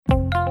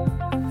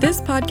This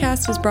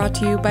podcast is brought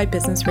to you by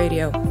Business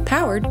Radio,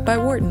 powered by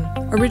Wharton,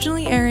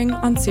 originally airing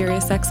on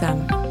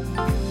SiriusXM.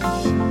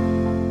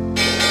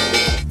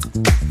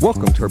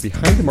 Welcome to our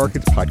Behind the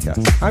Markets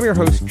podcast. I'm your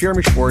host,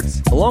 Jeremy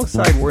Schwartz.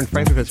 Alongside Wharton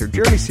Finance Professor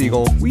Jeremy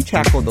Siegel, we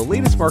tackle the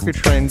latest market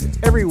trends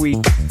every week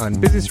on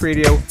Business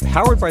Radio,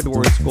 powered by the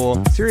Wharton School,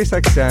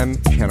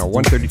 SiriusXM, channel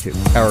 132.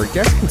 Our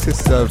guest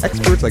consists of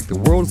experts like the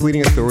world's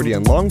leading authority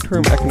on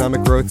long-term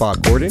economic growth,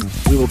 Bob Gordon.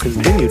 We will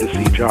continue to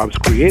see jobs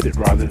created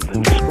rather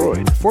than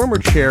destroyed. Former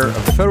chair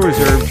of the Federal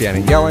Reserve,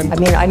 Janet Yellen.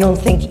 I don't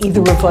think either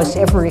of us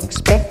ever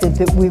expected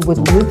that we would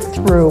live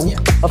through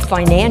a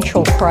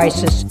financial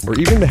crisis. Or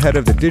even the head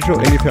of the Digital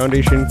India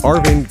Foundation,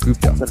 Arvind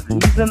Gupta. The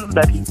reason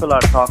that people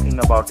are talking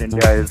about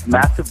India is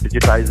massive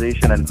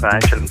digitization and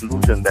financial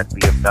inclusion that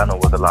we have done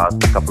over the last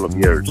couple of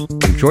years.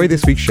 Enjoy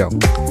this week's show.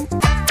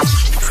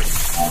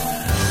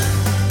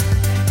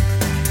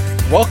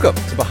 Welcome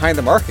to Behind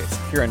the Markets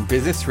here on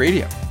Business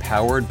Radio,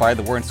 powered by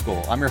the Wharton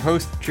School. I'm your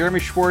host, Jeremy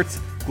Schwartz,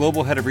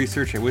 Global Head of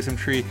Research at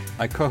WisdomTree.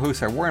 My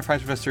co-hosts are Wharton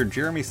Finance Professor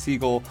Jeremy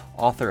Siegel,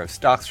 author of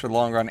Stocks for the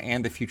Long Run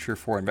and the Future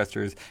for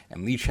Investors,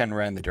 and Liqian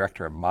Ren, the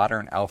Director of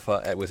Modern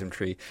Alpha at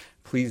WisdomTree.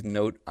 Please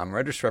note, I'm a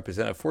registered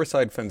representative of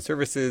Foreside Fund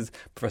Services.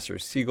 Professor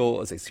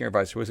Siegel is a senior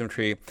advisor to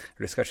WisdomTree.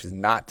 Our discussion is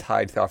not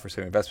tied to the offer of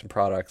investment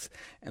products,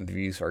 and the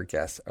views of our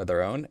guests are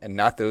their own and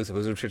not those of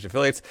WisdomTree's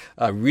affiliates.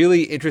 A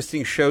really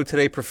interesting show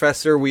today,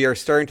 Professor. We are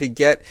starting to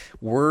get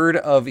word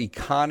of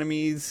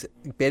economies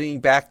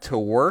getting back to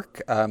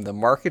work. The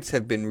markets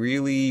have been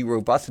really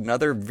robust.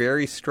 Another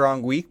very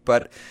strong week,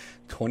 but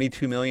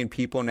 22 million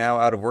people now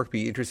out of work.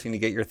 Be interesting to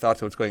get your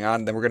thoughts on what's going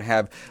on. Then we're going to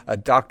have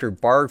Dr.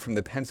 Barg from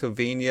the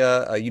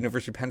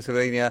University of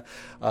Pennsylvania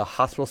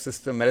Hospital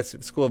System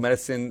School of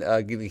Medicine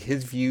giving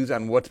his views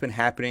on what's been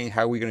happening,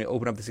 how are we going to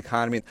open up this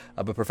economy.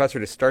 But Professor,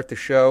 to start the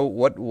show,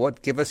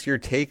 what give us your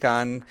take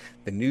on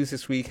the news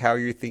this week, how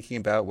you're thinking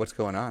about what's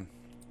going on?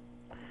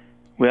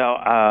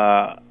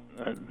 Well,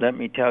 let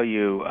me tell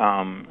you,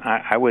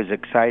 I was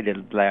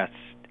excited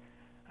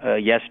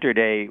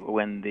yesterday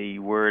when the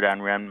word on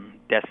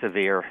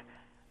remdesivir,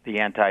 the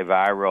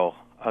antiviral,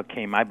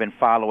 came. I've been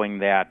following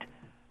that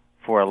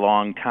for a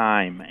long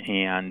time,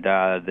 and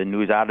the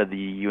news out of the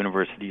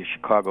University of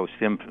Chicago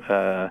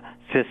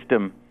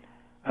system,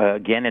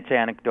 again, it's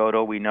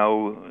anecdotal. We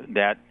know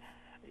that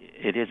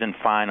it isn't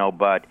final,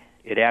 but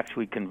it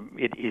actually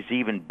it is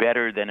even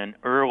better than an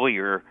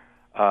earlier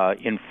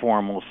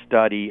informal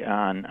study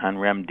on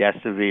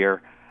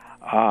remdesivir.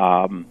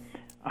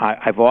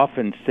 I've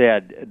often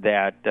said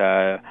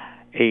that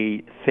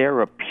a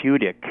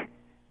therapeutic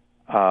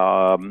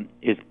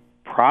is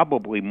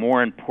probably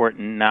more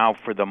important now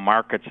for the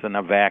markets than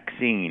a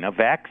vaccine. A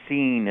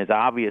vaccine is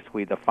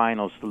obviously the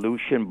final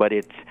solution, but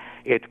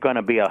it's going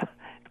to be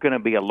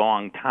a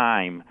long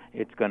time.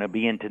 It's going to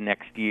be into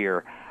next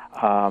year,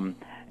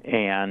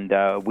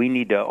 and we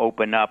need to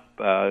open up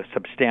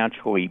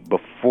substantially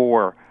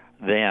before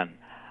then.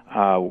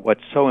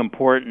 What's so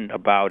important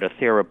about a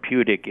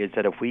therapeutic is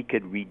that if we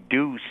could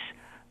reduce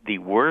the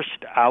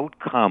worst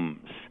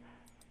outcomes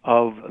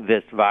of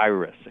this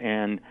virus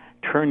and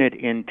turn it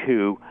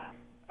into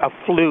a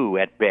flu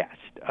at best,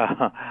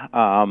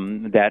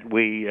 that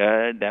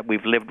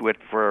we've lived with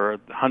for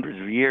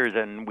hundreds of years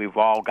and we've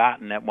all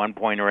gotten at one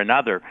point or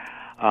another,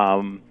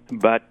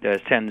 but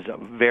sends a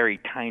very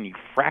tiny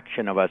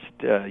fraction of us,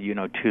 to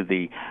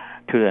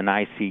an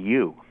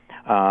ICU.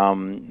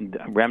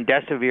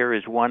 Remdesivir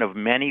is one of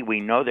many. We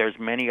know there's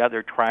many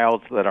other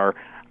trials that are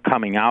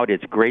coming out.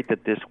 It's great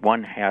that this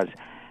one has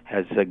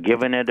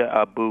given it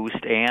a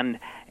boost, and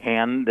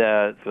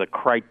the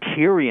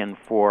criterion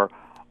for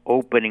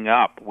opening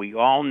up. We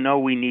all know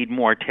we need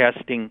more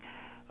testing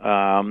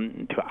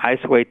to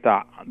isolate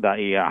the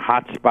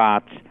hot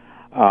spots.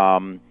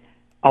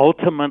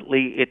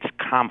 Ultimately, it's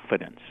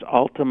confidence.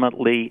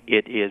 Ultimately,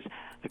 it is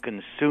the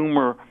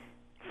consumer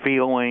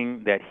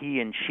feeling that he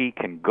and she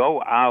can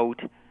go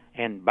out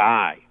and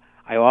buy.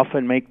 I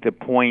often make the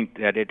point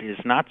that it is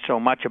not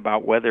so much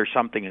about whether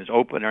something is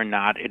open or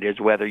not, it is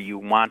whether you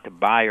want to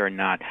buy or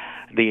not.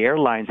 The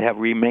airlines have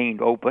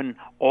remained open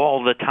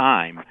all the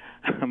time,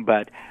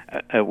 but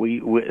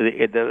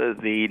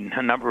the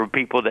number of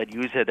people that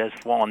use it has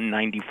fallen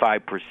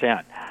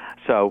 95%.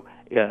 So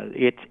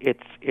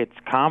it's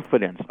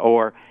confidence,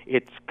 or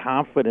it's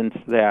confidence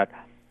that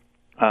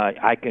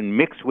I can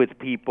mix with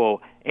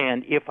people,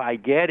 and if I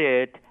get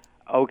it,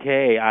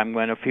 okay, I'm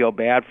going to feel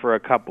bad for a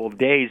couple of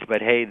days,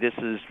 but hey, this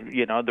is,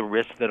 the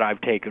risk that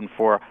I've taken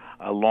for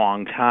a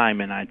long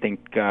time, and I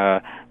think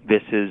it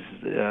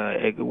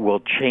will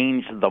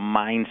change the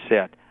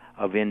mindset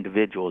of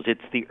individuals.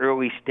 It's the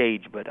early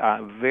stage, but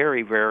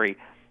very, very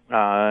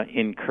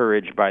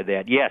encouraged by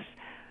that. Yes,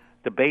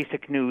 the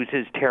basic news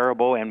is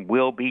terrible and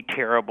will be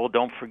terrible.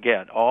 Don't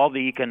forget, all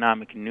the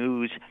economic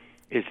news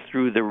is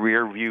through the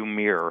rearview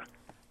mirror.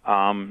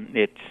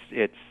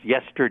 It's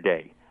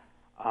yesterday.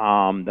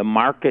 The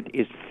market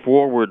is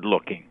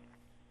forward-looking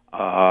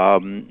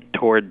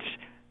towards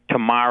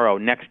tomorrow,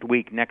 next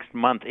week, next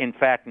month, in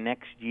fact,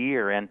 next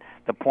year. And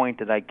the point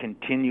that I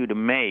continue to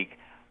make,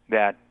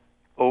 that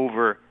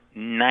over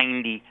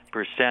 90%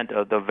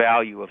 of the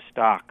value of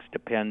stocks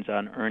depends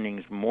on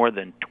earnings more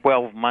than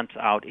 12 months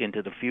out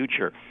into the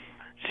future,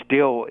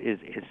 still is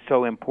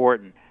so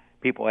important.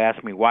 People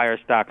ask me, why are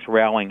stocks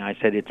rallying? I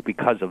said, it's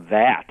because of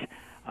that.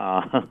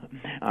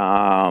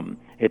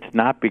 It's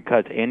not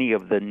because any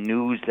of the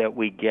news that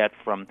we get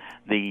from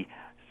the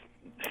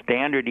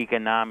standard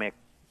economic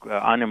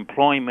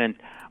unemployment,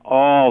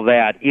 all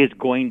that is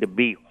going to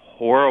be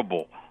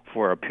horrible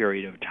for a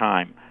period of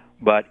time.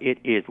 But it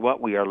is what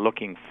we are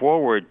looking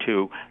forward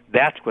to.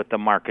 That's what the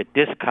market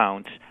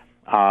discounts,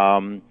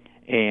 and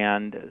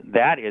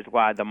that is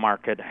why the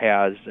market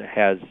has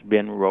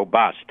been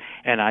robust.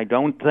 And I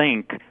don't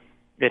think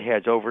it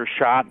has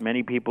overshot.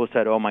 Many people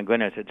said, "Oh my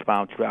goodness, it's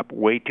bounced up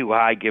way too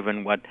high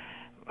given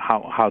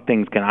how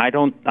things can." I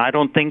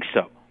don't think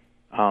so.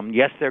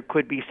 Yes, there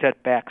could be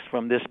setbacks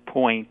from this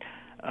point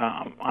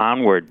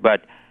onward,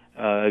 but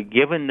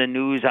given the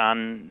news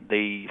on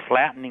the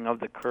flattening of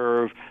the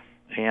curve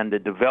and the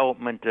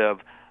development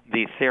of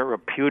the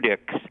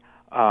therapeutics,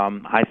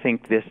 I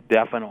think this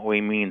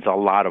definitely means a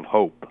lot of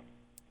hope.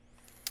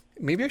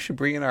 Maybe I should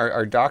bring in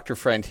our doctor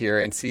friend here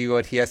and see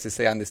what he has to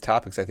say on this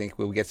topic, because I think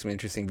we'll get some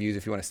interesting views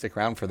if you want to stick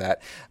around for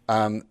that.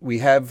 We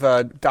have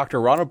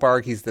Dr. Ronald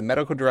Barg. He's the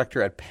medical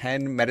director at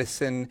Penn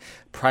Medicine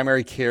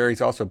Primary Care.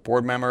 He's also a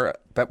board member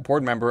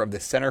of the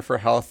Center for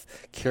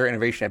Health Care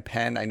Innovation at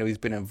Penn. I know he's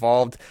been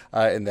involved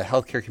in the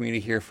healthcare community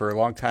here for a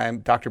long time.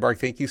 Dr. Barg,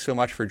 thank you so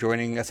much for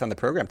joining us on the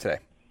program today.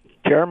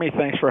 Jeremy,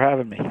 thanks for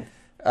having me.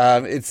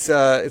 It's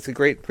a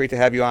great to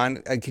have you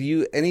on.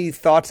 Any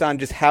thoughts on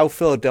just how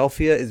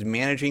Philadelphia is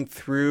managing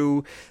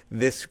through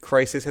this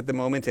crisis at the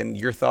moment, and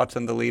your thoughts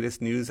on the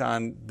latest news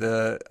on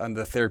the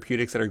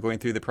therapeutics that are going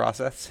through the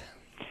process?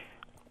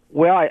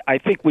 Well, I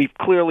think we've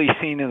clearly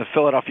seen in the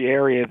Philadelphia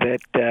area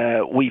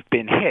that we've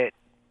been hit,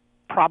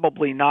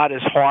 probably not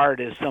as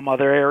hard as some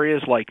other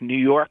areas like New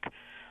York.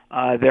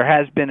 There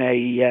has been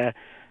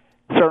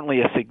certainly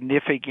a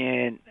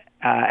significant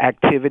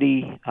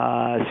activity,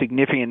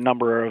 significant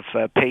number of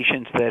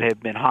patients that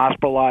have been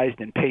hospitalized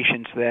and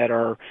patients that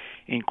are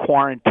in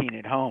quarantine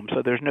at home.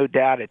 So there's no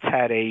doubt it's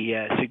had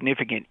a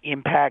significant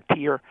impact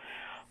here.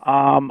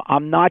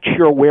 I'm not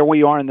sure where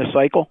we are in the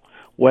cycle,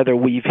 whether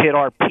we've hit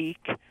our peak,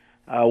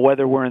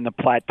 whether we're in the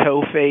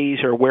plateau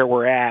phase or where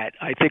we're at.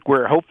 I think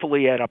we're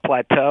hopefully at a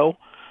plateau.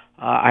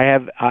 I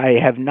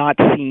have not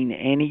seen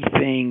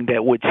anything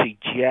that would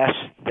suggest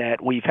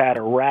that we've had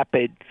a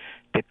rapid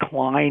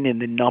decline in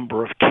the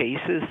number of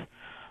cases.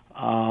 So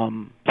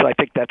I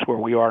think that's where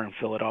we are in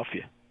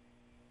Philadelphia.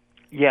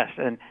 Yes,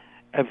 and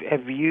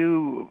have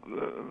you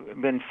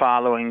been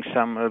following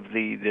some of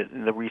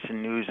the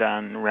recent news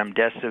on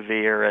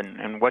remdesivir,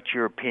 and what's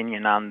your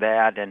opinion on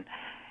that and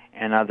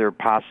other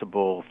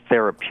possible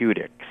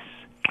therapeutics?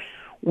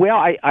 Well,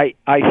 I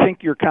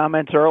think your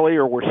comments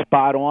earlier were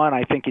spot on.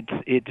 I think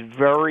it's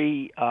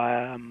very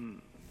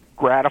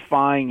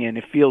gratifying, and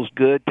it feels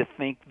good to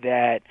think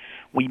that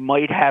we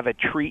might have a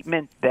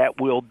treatment that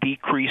will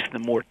decrease the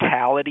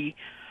mortality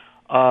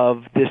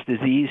of this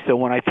disease. So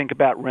when I think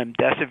about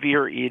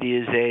remdesivir, it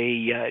is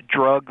a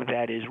drug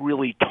that is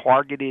really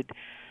targeted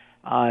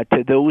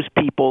to those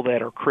people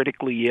that are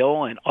critically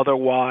ill and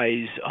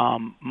otherwise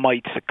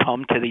might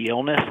succumb to the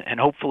illness, and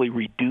hopefully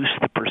reduce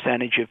the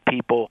percentage of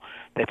people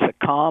that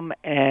succumb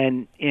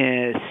and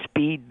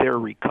speed their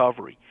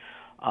recovery.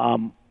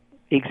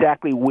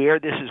 Exactly where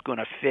this is going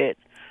to fit,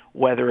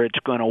 whether it's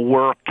going to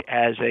work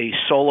as a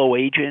solo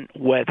agent,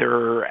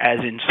 whether, as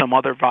in some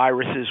other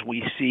viruses,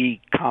 we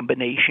see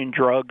combination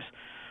drugs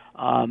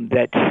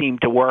that seem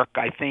to work,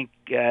 I think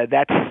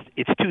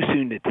it's too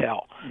soon to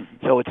tell.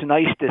 So it's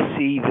nice to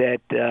see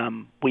that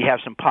we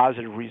have some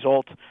positive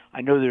results. I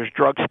know there's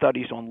drug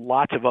studies on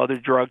lots of other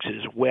drugs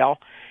as well,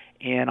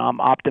 and I'm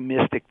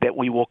optimistic that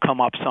we will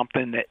come up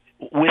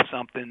with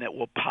something that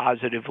will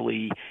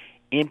positively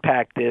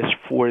impact this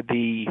for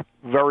the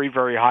very,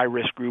 very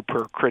high-risk group who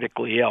are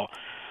critically ill.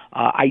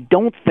 I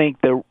don't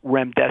think the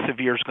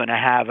remdesivir is going to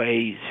have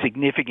a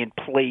significant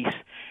place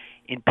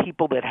in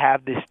people that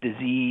have this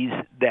disease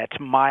that's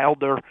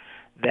milder,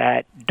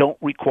 that don't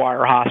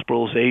require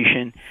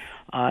hospitalization.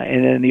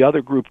 And then the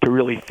other group to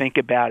really think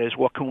about is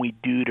what can we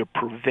do to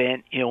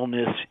prevent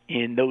illness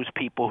in those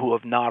people who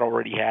have not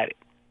already had it.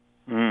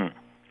 And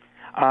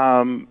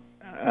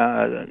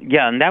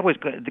that was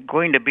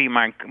going to be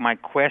my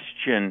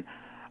question.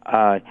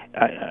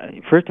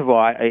 First of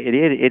all,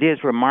 it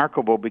is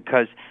remarkable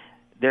because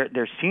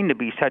there seem to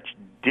be such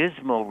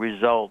dismal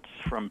results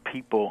from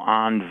people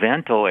on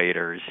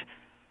ventilators,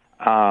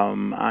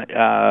 and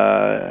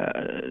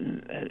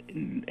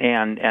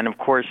of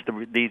course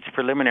these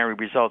preliminary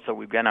results that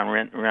we've got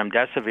on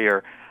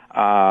remdesivir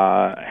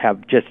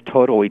have just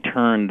totally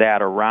turned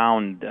that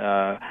around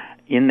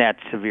in that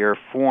severe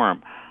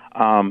form.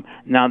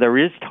 Now there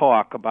is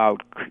talk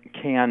about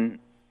can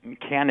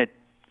it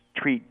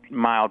treat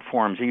mild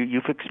forms.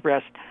 You've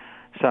expressed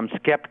some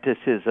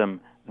skepticism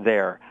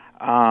there.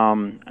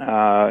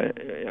 Why?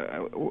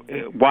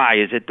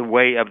 Is it the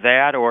way of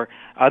that or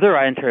other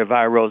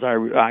antivirals?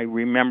 I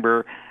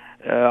remember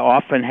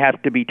often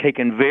have to be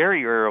taken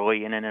very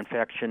early in an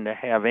infection to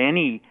have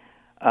any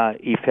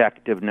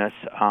effectiveness.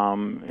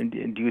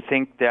 Do you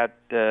think that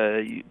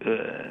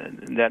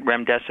that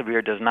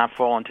remdesivir does not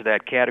fall into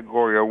that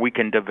category, or we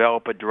can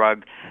develop a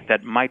drug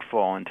that might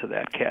fall into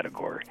that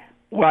category?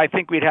 Well, I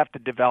think we'd have to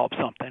develop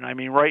something. I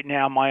mean, right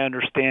now my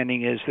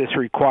understanding is this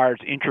requires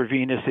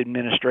intravenous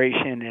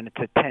administration, and it's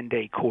a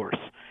 10-day course.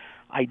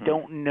 I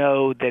don't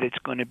know that it's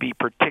going to be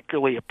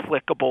particularly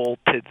applicable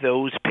to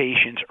those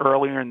patients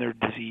earlier in their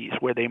disease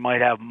where they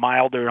might have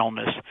milder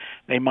illness,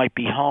 they might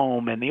be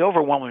home, and the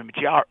overwhelming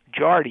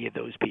majority of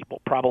those people,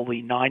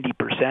 probably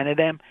 90% of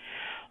them,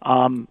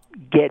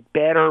 get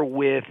better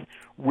with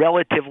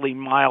relatively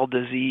mild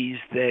disease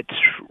that's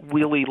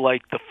really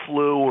like the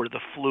flu or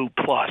the flu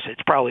plus.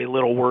 It's probably a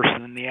little worse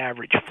than the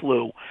average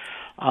flu,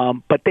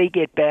 but they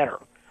get better.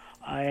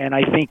 And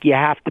I think you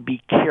have to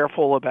be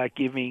careful about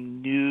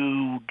giving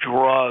new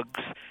drugs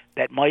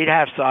that might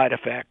have side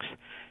effects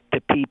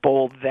to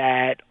people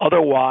that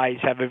otherwise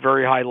have a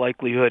very high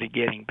likelihood of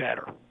getting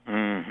better.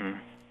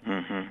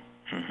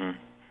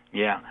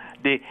 Yeah.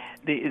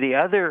 The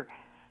other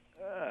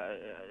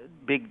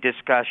big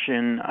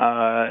discussion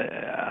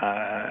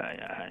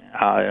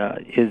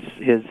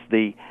is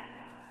the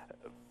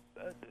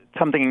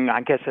something,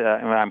 I guess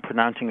I'm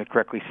pronouncing it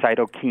correctly,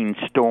 cytokine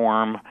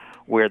storm,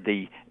 where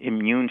the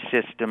immune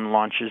system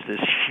launches this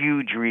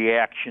huge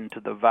reaction to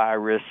the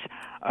virus,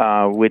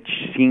 which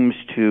seems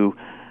to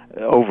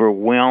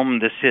overwhelm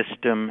the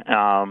system.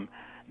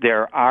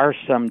 There are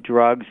some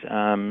drugs.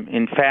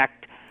 In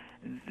fact,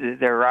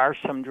 there are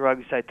some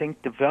drugs, I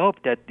think,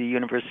 developed at the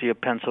University of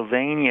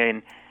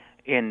Pennsylvania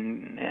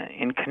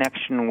in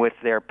connection with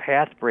their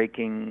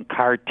path-breaking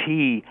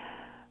CAR-T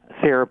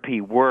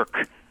therapy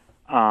work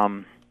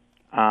on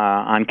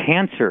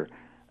cancer.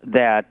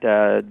 That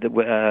the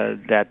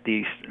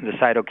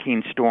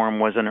cytokine storm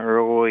was an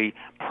early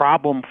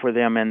problem for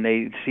them, and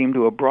they seem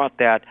to have brought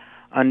that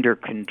under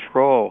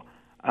control.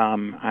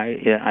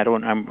 I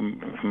don't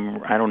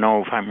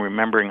know if I'm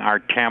remembering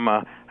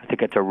Artema. I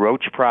think it's a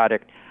Roche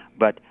product,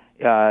 but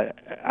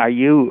are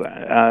you?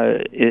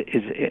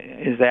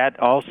 Is that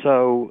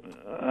also?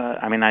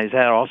 Is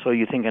that also,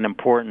 you think, an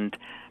important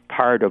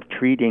part of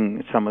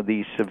treating some of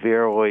these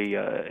severely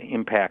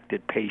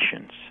impacted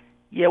patients?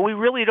 Yeah, we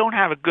really don't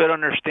have a good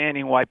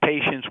understanding why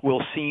patients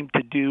will seem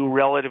to do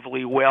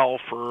relatively well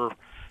for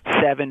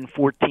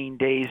 14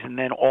 days and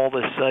then all of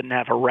a sudden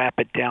have a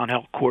rapid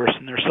downhill course.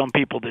 And there's some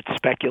people that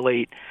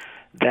speculate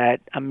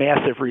that a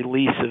massive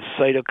release of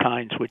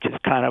cytokines, which is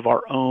kind of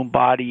our own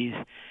body's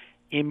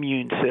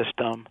immune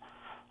system,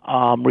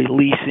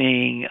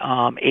 releasing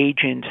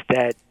agents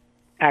that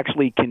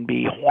actually can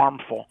be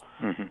harmful.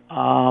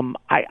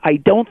 I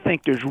don't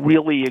think there's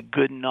really a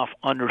good enough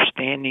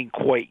understanding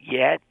quite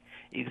yet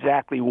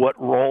exactly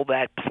what role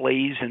that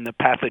plays in the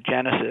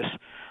pathogenesis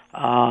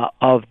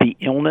of the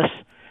illness,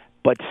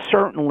 but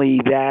certainly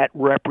that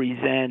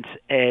represents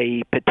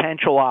a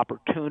potential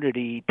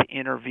opportunity to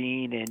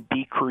intervene and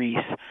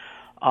decrease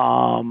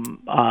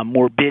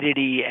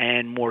morbidity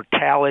and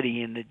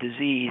mortality in the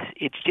disease.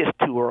 It's just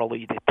too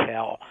early to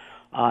tell.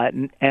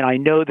 And I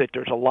know that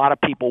there's a lot of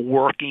people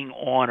working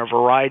on a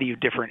variety of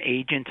different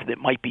agents that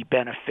might be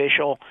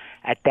beneficial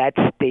at that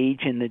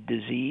stage in the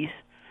disease.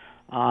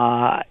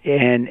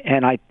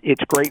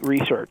 It's great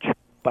research,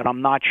 but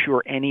I'm not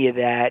sure any of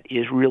that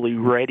is really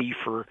ready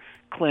for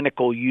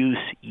clinical use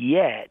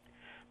yet.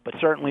 But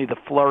certainly the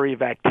flurry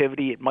of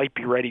activity, it might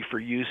be ready for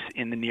use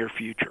in the near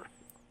future.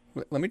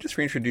 Let me just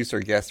reintroduce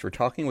our guest. We're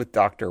talking with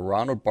Dr.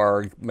 Ronald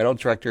Barg, Medical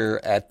Director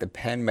at the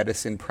Penn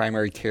Medicine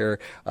Primary Care,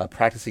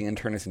 practicing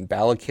internist in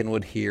Bala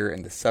Cynwyd here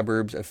in the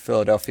suburbs of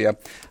Philadelphia.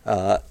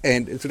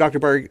 And so, Dr.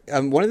 Barg,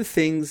 one of the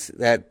things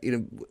that,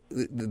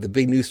 the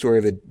big news story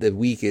of the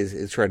week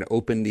is trying to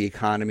open the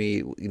economy.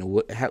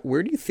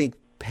 Where do you think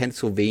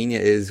Pennsylvania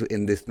is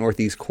in this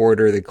Northeast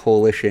corridor, the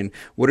coalition?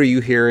 What are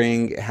you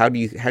hearing? How do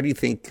you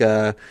think,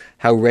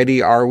 how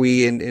ready are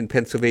we in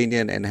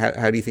Pennsylvania, and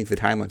how do you think the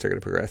timelines are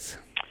going to progress?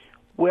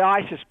 Well,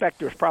 I suspect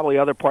there's probably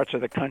other parts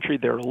of the country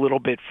that are a little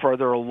bit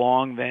further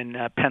along than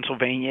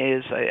Pennsylvania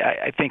is.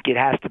 I think it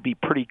has to be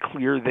pretty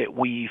clear that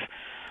we've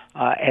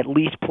at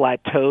least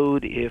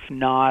plateaued, if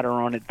not,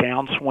 are on a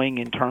downswing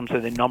in terms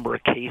of the number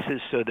of cases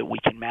so that we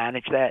can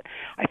manage that.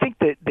 I think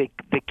that the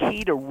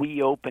key to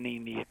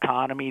reopening the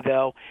economy,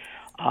 though,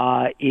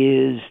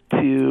 is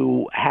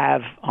to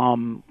have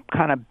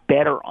kind of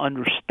better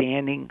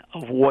understanding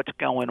of what's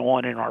going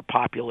on in our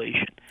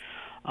population.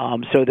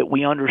 So that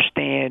we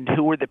understand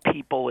who are the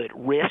people at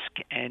risk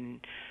and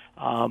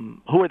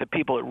who are the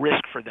people at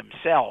risk for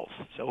themselves.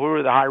 So who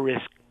are the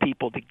high-risk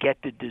people to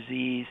get the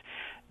disease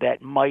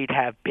that might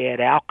have bad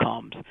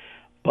outcomes.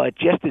 But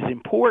just as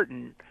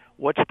important,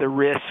 what's the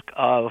risk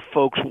of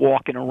folks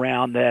walking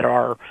around that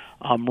are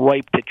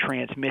ripe to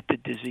transmit the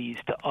disease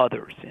to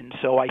others? And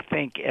so I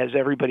think, as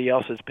everybody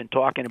else has been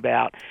talking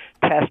about,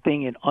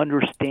 testing and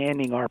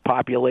understanding our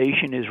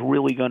population is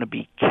really going to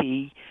be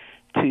key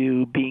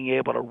to being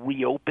able to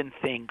reopen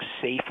things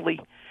safely.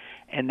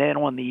 And then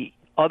on the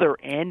other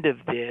end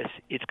of this,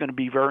 it's going to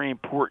be very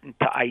important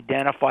to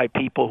identify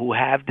people who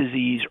have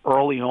disease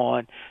early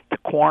on, to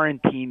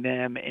quarantine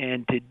them,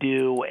 and to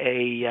do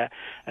a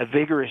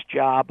vigorous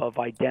job of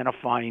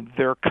identifying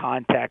their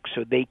contacts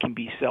so they can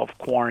be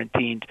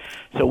self-quarantined,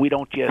 so we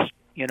don't just,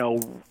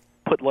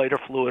 put lighter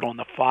fluid on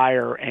the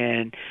fire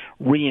and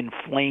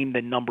re-inflame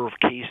the number of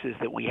cases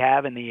that we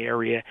have in the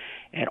area,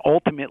 and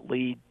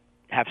ultimately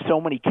have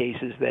so many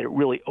cases that it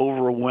really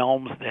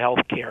overwhelms the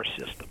healthcare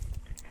system.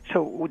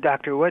 So,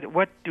 Doctor,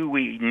 what do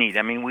we need?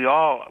 I mean, we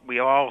all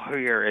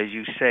hear, as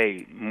you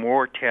say,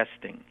 more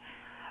testing,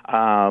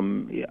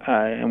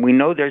 and we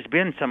know there's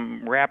been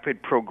some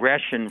rapid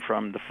progression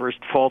from the first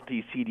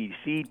faulty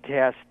CDC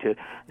test to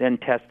then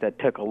tests that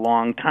took a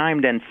long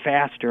time, then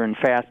faster and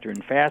faster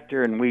and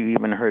faster, and we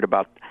even heard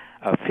about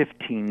a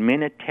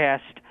 15-minute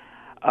test.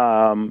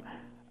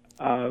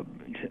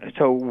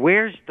 So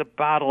where's the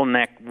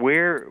bottleneck?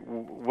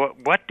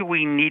 What do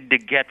we need to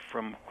get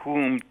from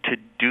whom to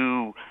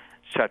do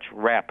such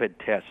rapid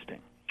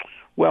testing?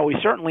 Well, we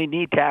certainly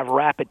need to have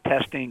rapid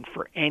testing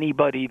for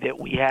anybody that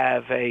we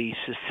have a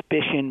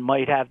suspicion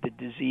might have the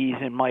disease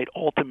and might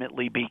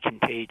ultimately be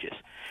contagious.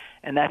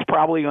 And that's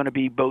probably going to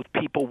be both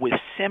people with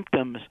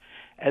symptoms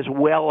as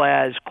well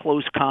as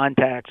close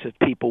contacts of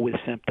people with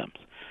symptoms,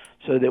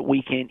 so that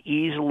we can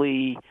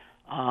easily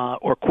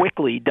or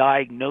quickly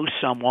diagnose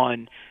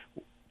someone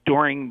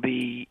during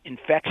the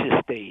infectious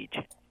stage,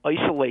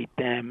 isolate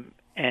them,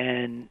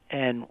 and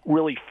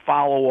really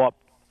follow up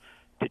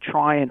to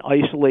try and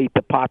isolate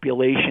the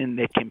population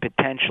that can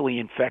potentially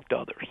infect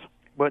others.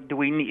 What do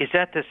we need? Is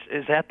that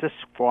the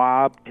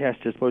swab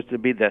test is supposed to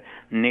be the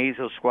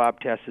nasal swab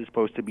test is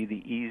supposed to be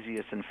the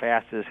easiest and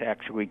fastest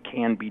actually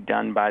can be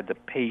done by the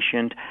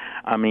patient?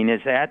 I mean,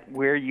 is that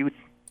where you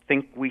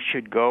think we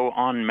should go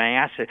en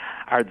masse?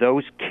 Are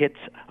those kits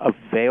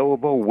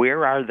available?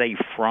 Where are they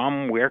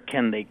from? Where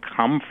can they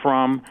come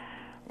from?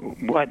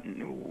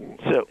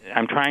 So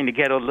I'm trying to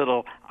get a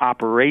little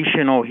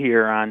operational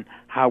here on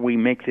how we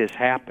make this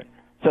happen.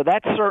 So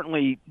that's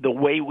certainly the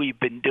way we've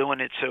been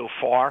doing it so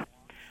far.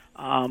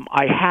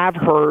 I have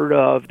heard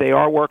of, they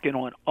are working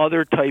on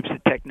other types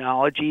of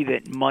technology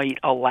that might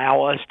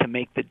allow us to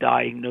make the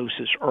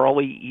diagnosis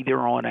early, either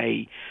on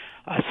a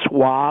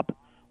swab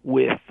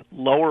with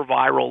lower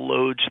viral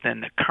loads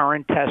than the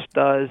current test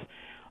does,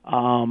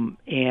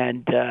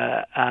 and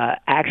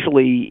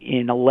actually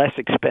in a less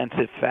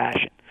expensive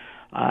fashion.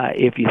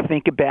 If you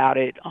think about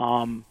it,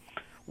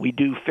 we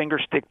do finger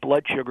stick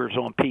blood sugars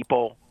on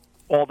people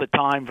all the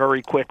time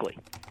very quickly.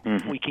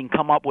 Mm-hmm. We can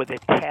come up with a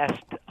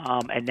test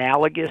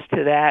analogous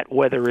to that,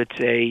 whether it's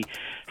a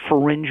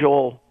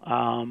pharyngeal,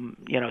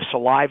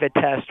 saliva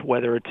test,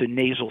 whether it's a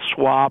nasal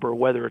swab, or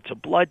whether it's a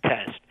blood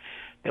test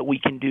that we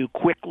can do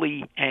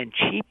quickly and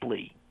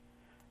cheaply.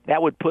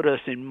 That would put us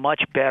in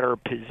much better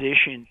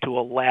position to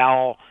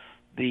allow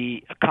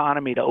the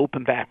economy to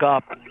open back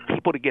up,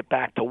 people to get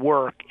back to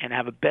work, and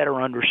have a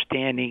better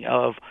understanding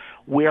of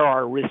where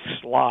our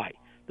risks lie.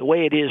 The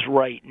way it is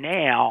right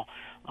now,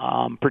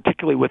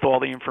 particularly with all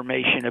the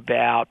information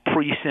about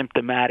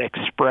pre-symptomatic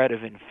spread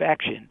of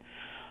infection,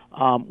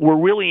 we're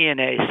really in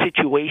a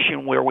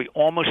situation where we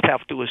almost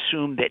have to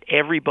assume that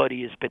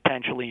everybody is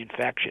potentially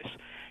infectious.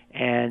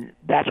 And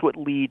that's what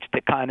leads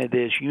to kind of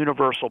this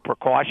universal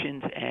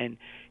precautions and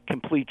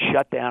complete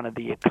shutdown of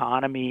the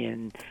economy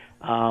and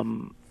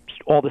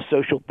all the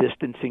social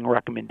distancing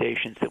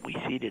recommendations that we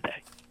see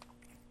today.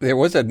 There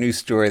was a news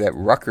story that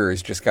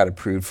Rutgers just got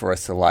approved for a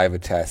saliva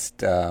test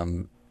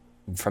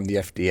from the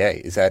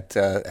FDA. Is that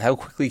how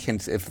quickly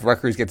if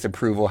Rutgers gets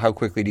approval, how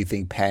quickly do you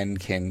think Penn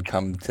can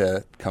come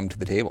to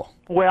the table?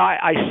 Well,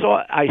 I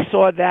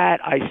saw that,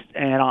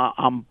 and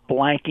I'm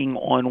blanking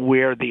on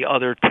where the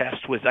other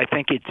test was. I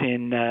think it's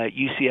in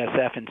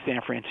UCSF in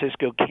San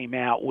Francisco came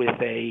out with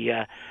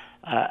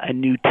a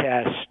new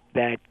test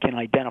that can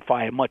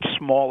identify a much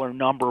smaller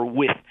number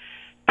with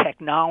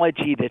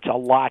technology that's a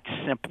lot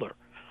simpler.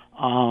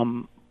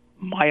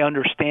 My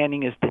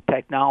understanding is the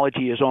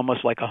technology is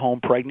almost like a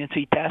home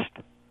pregnancy test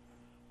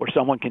where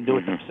someone can do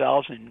it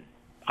themselves and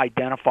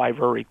identify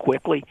very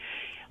quickly.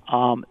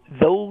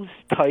 Those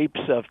types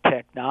of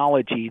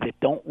technology that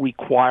don't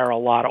require a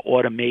lot of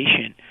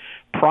automation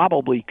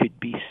probably could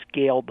be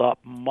scaled up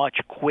much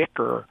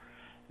quicker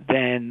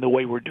than the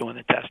way we're doing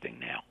the testing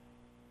now.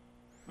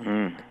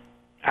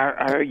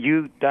 Are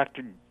you,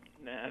 Doctor,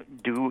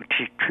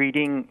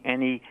 treating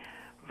any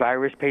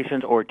virus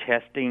patients or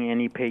testing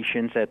any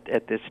patients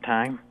at this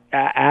time?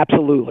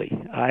 Absolutely.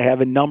 I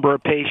have a number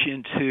of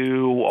patients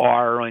who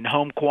are in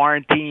home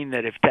quarantine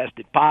that have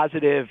tested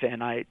positive,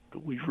 and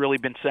we've really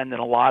been sending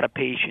a lot of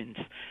patients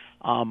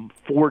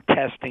for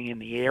testing in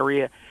the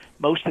area.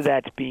 Most of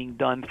that's being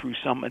done through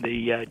some of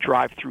the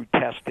drive-through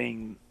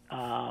testing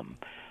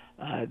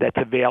that's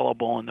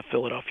available in the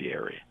Philadelphia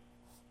area.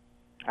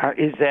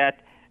 Is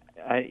that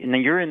now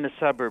you're in the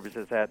suburbs?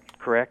 Is that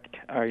correct?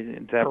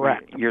 Is that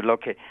correct? You're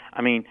located.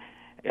 I mean,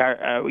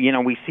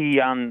 we see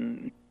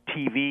on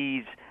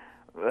TVs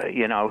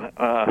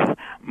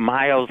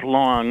miles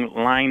long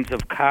lines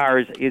of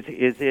cars.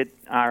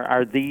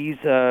 Are these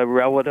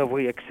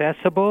relatively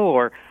accessible,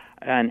 or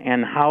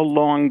and how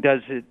long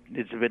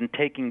it's been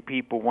taking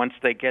people once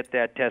they get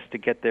that test to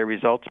get their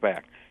results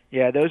back?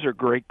 Yeah, those are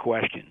great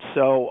questions.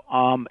 So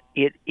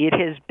it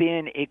has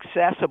been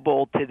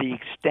accessible to the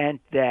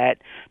extent that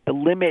the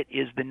limit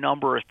is the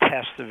number of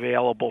tests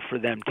available for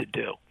them to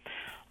do.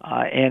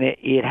 And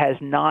it has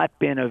not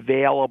been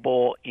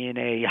available in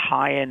a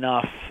high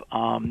enough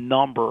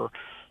number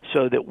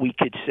so that we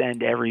could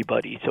send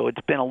everybody. So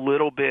it's been a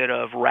little bit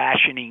of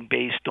rationing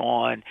based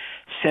on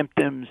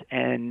symptoms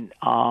and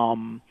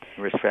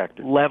risk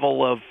factors,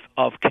 level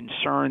of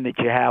concern that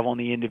you have on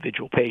the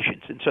individual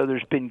patients. And so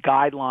there's been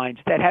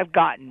guidelines that have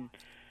gotten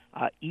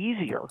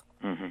easier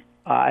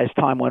as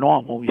time went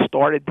on. When we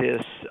started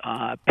this,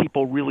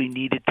 people really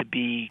needed to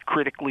be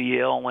critically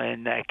ill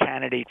and a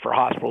candidate for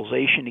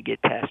hospitalization to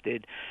get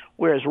tested,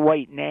 whereas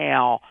right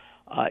now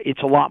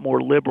it's a lot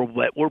more liberal,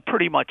 but we're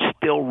pretty much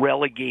still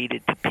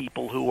relegated to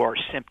people who are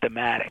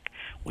symptomatic.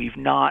 We've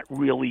not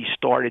really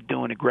started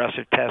doing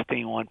aggressive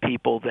testing on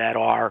people that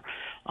are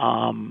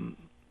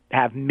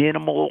have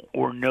minimal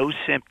or no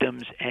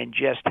symptoms and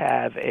just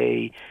have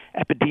a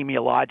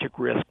epidemiologic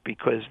risk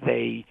because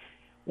they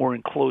were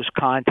in close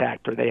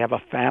contact or they have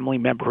a family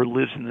member who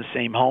lives in the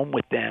same home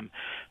with them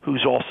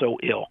who's also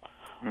ill.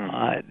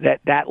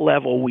 That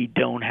level we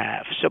don't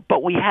have. So,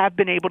 but we have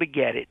been able to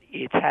get it.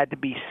 It's had to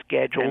be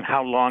scheduled. And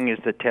how long is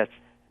the test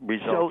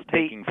results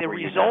taking for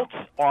you? The results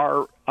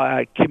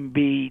can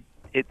be,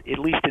 at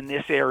least in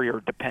this area,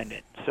 are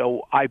dependent.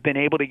 So I've been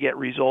able to get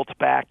results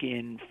back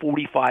in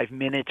 45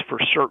 minutes for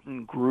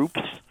certain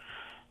groups.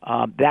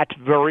 That's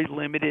very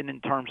limited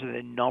in terms of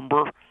the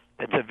number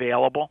that's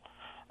available.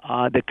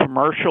 The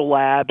commercial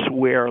labs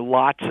where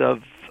lots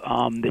of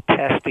the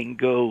testing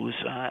goes,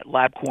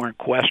 LabCorp and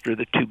Quest are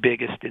the two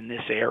biggest in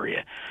this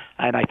area,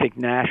 and I think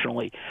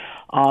nationally.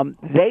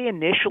 They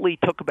initially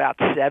took about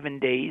 7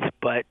 days,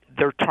 but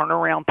their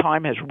turnaround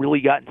time has really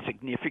gotten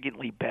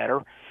significantly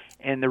better.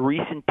 And the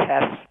recent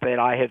tests that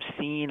I have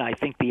seen, I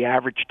think the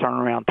average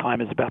turnaround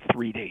time is about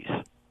 3 days.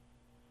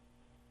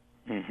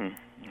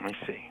 I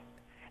see.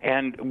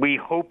 And we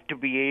hope to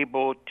be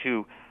able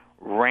to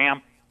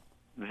ramp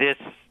this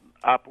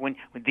up. When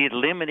the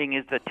limiting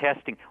is the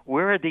testing,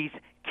 where are these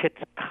kits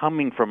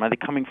coming from? Are they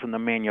coming from the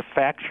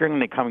manufacturing? Are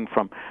they coming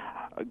from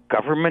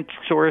government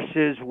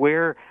sources?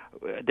 Where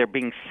they're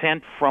being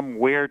sent from?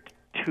 Where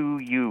to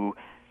you?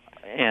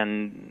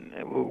 And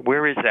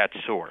where is that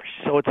source?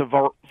 So it's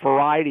a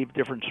variety of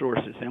different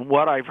sources. And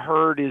what I've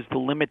heard is the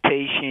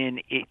limitation,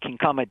 it can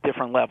come at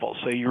different levels.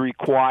 So you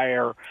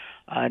require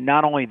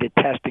not only the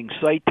testing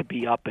site to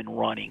be up and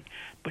running,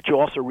 but you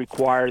also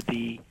require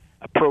the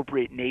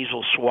appropriate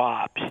nasal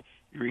swabs.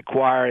 You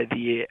require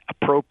the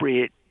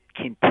appropriate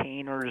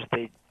containers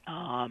that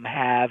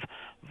have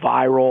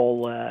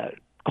viral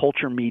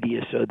culture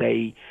media so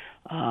they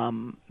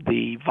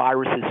the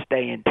viruses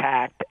stay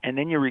intact. And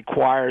then you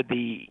require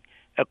the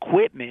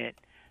equipment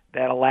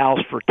that allows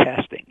for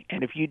testing.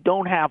 And if you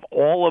don't have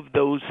all of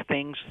those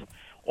things,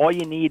 all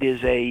you need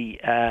is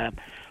a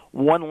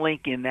one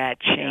link in that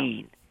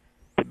chain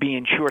to be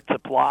in short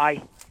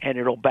supply, and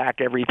it'll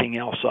back everything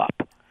else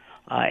up.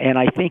 And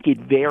I think it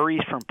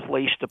varies from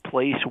place to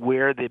place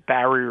where the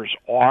barriers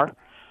are.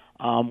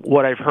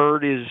 What I've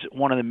heard is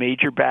one of the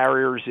major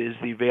barriers is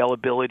the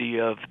availability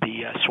of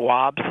the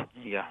swabs.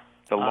 Yeah,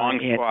 the long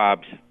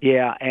swabs.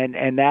 Yeah,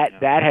 and that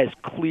has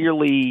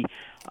clearly,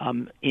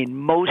 in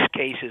most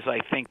cases, I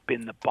think,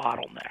 been the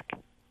bottleneck.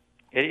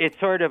 It's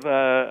sort of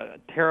a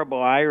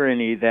terrible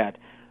irony that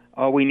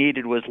all we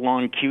needed was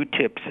long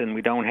Q-tips, and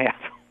we don't have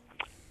them.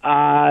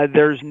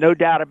 There's no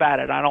doubt about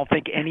it. I don't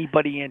think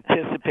anybody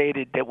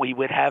anticipated that we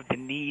would have the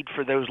need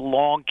for those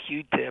long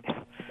Q-tips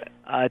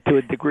to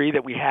a degree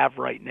that we have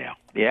right now.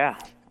 Yeah.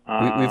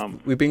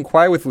 We've been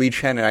quiet with Li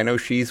Chen, and I know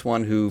she's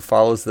one who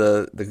follows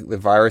the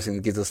virus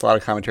and gives us a lot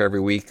of commentary every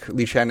week.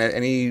 Li Chen,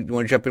 you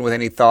want to jump in with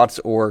any thoughts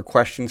or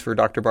questions for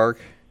Dr. Bark?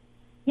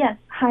 Yes.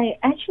 Hi.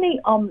 Actually,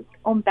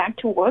 on back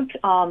to work,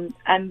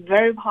 I'm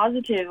very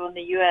positive on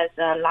the U.S.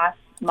 Last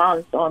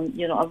month on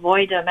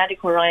avoid a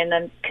medical run,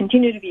 and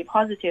continue to be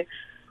positive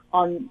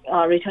on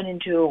returning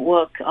to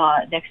work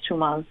next 2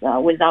 months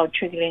without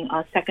triggering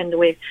a second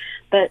wave.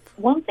 But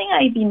one thing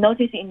I've been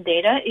noticing in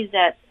data is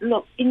that,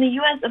 look, in the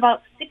U.S.,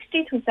 about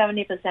 60 to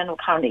 70% of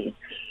counties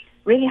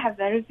really have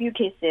very few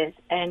cases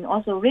and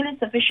also really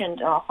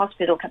sufficient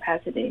hospital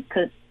capacity,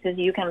 because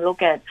you can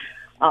look at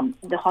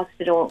the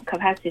hospital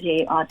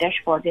capacity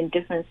dashboards in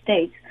different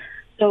states.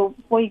 So,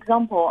 for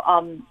example,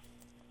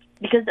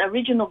 because the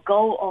original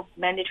goal of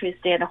mandatory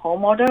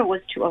stay-at-home order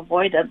was to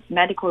avoid a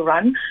medical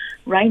run,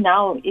 right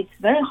now it's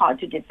very hard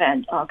to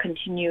defend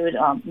continued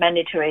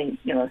mandatory,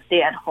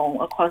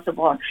 stay-at-home across the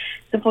board.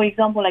 So, for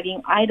example, like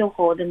in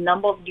Idaho, the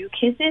number of new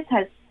cases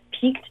has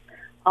peaked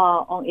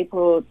on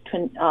April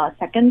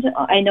 2nd.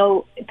 I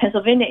know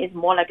Pennsylvania is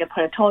more like a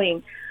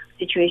plateauing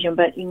situation,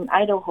 but in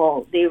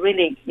Idaho, they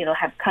really,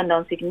 have come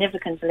down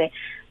significantly.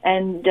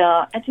 And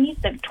at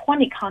least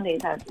 20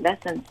 counties have less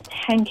than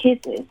 10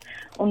 cases.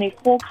 Only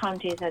 4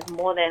 counties have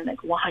more than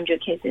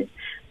 100 cases.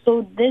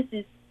 So this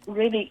is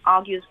really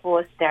argues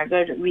for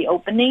staggered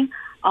reopening.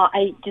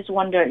 I just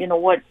wonder,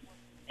 what,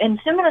 and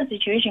similar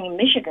situation in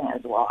Michigan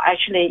as well.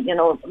 Actually,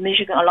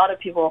 Michigan, a lot of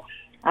people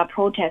are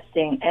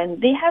protesting,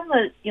 and they have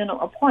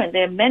a point.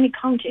 There are many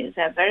counties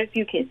that have very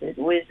few cases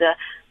with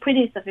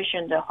pretty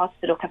sufficient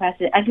hospital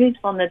capacity, at least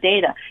from the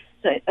data.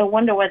 So I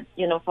wonder what,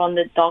 from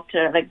the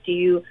doctor, do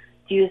you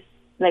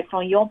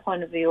from your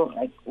point of view,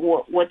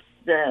 what's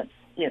the,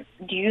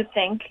 do you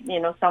think,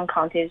 some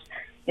counties,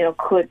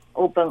 could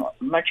open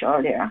much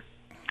earlier?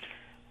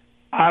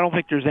 I don't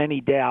think there's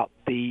any doubt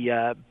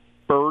the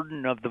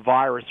burden of the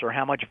virus or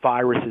how much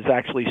virus is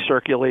actually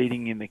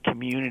circulating in the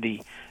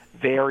community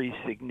varies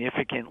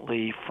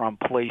significantly from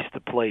place to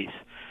place.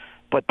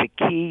 But the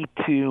key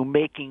to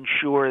making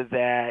sure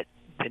that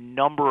the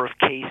number of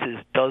cases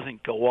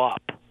doesn't go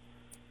up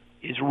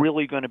is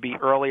really going to be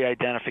early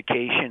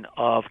identification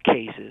of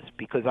cases,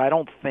 because I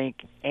don't think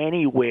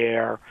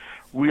anywhere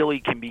really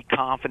can be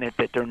confident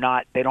that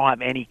they don't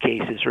have any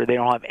cases or they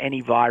don't have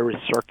any virus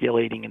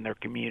circulating in their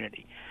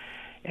community.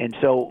 And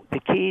so the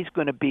key is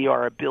going to be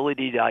our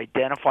ability to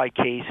identify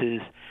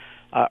cases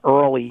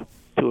early,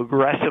 to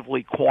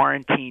aggressively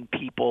quarantine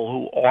people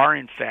who are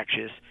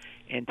infectious,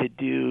 and to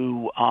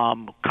do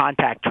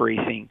contact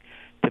tracing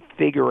to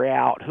figure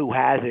out who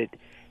has it.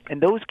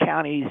 And those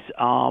counties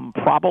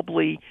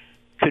probably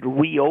could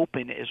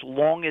reopen as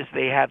long as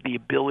they have the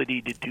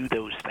ability to do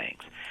those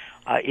things.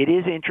 It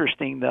is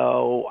interesting,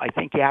 though. I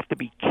think you have to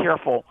be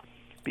careful,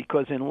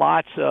 because in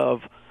lots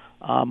of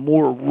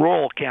more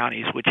rural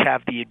counties, which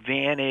have the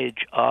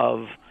advantage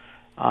of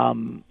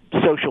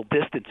social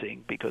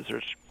distancing, because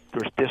there's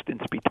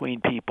distance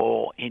between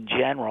people in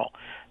general,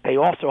 they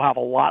also have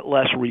a lot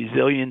less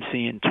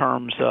resiliency in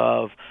terms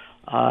of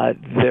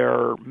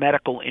their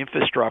medical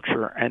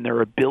infrastructure and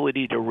their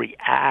ability to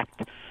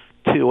react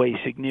to a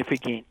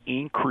significant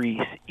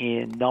increase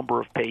in number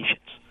of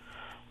patients.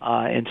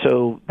 And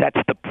so that's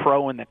the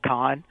pro and the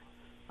con.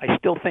 I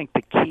still think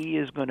the key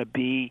is going to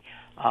be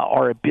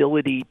our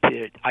ability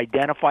to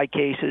identify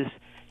cases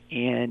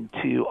and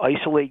to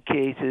isolate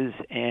cases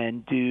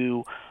and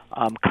do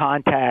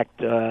contact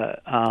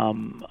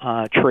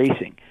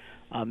tracing.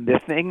 The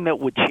thing that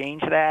would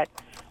change that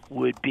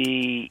would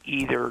be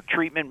either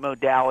treatment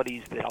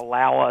modalities that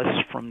allow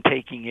us from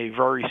taking a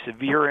very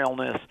severe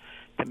illness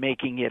to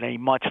making it a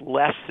much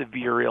less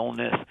severe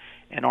illness,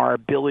 and our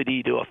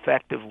ability to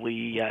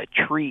effectively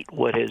treat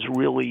what has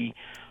really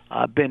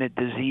been a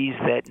disease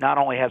that not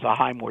only has a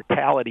high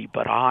mortality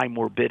but a high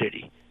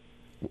morbidity.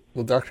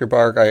 Well, Dr.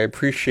 Barg, I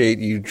appreciate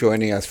you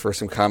joining us for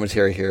some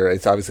commentary here.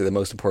 It's obviously the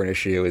most important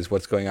issue is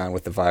what's going on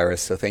with the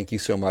virus. So thank you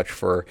so much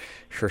for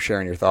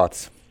sharing your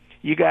thoughts.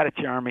 You got it,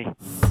 Jeremy.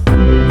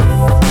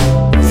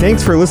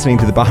 Thanks for listening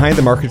to the Behind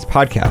the Markets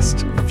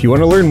podcast. If you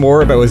want to learn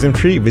more about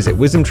WisdomTree, visit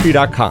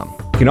wisdomtree.com.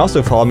 You can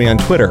also follow me on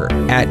Twitter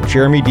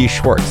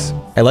 @JeremyDSchwartz.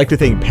 I'd like to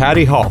thank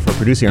Patty Hall for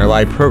producing our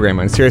live program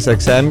on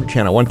SiriusXM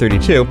Channel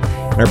 132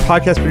 and our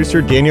podcast producer,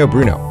 Daniel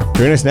Bruno.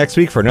 Join us next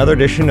week for another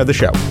edition of the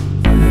show.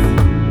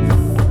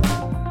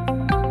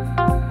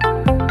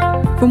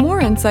 For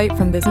more insight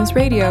from Business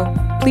Radio,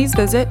 please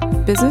visit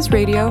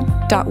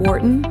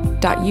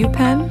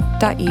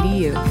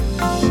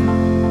businessradio.wharton.upenn.edu.